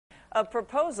A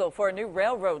proposal for a new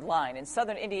railroad line in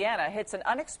southern Indiana hits an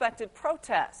unexpected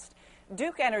protest.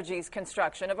 Duke Energy's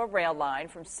construction of a rail line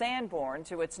from Sanborn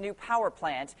to its new power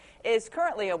plant is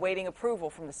currently awaiting approval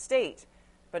from the state.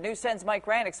 But News 10's Mike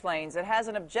Grant explains it has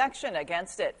an objection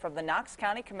against it from the Knox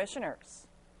County Commissioners.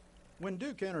 When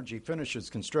Duke Energy finishes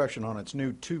construction on its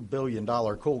new $2 billion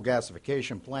coal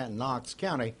gasification plant in Knox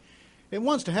County, it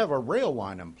wants to have a rail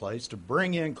line in place to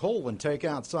bring in coal and take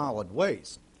out solid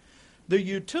waste. The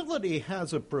utility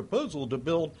has a proposal to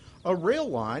build a rail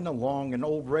line along an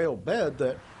old rail bed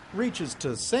that reaches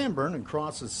to Sanborn and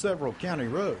crosses several county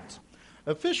roads.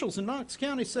 Officials in Knox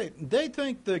County say they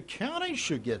think the county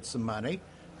should get some money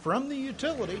from the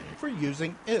utility for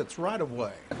using its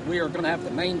right-of-way. We are going to have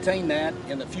to maintain that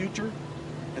in the future,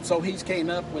 and so he's came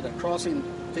up with a crossing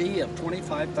fee of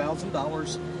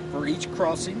 $25,000 for each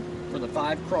crossing for the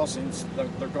 5 crossings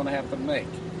that they're going to have to make.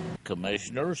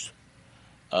 Commissioners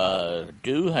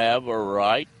do have a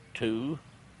right to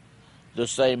the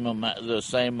same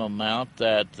amount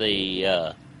that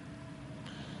the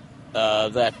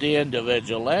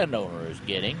individual landowner is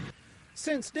getting.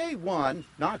 Since day one,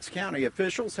 Knox County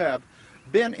officials have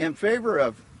been in favor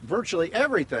of virtually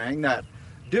everything that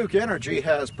Duke Energy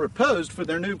has proposed for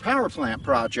their new power plant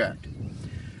project.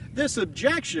 This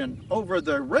objection over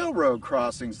the railroad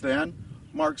crossings, then,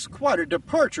 marks quite a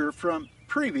departure from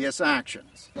previous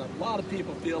actions. A lot of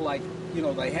people feel like,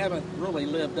 they haven't really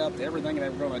lived up to everything they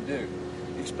were going to do,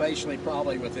 especially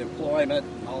probably with employment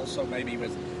and also maybe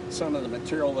with some of the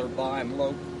material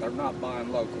they're not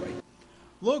buying locally.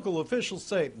 Local officials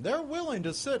say they're willing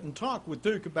to sit and talk with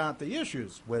Duke about the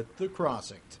issues with the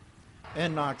crossings.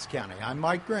 In Knox County, I'm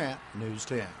Mike Grant, News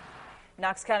 10.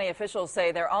 Knox County officials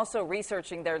say they're also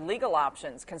researching their legal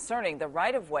options concerning the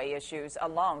right-of-way issues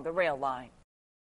along the rail line.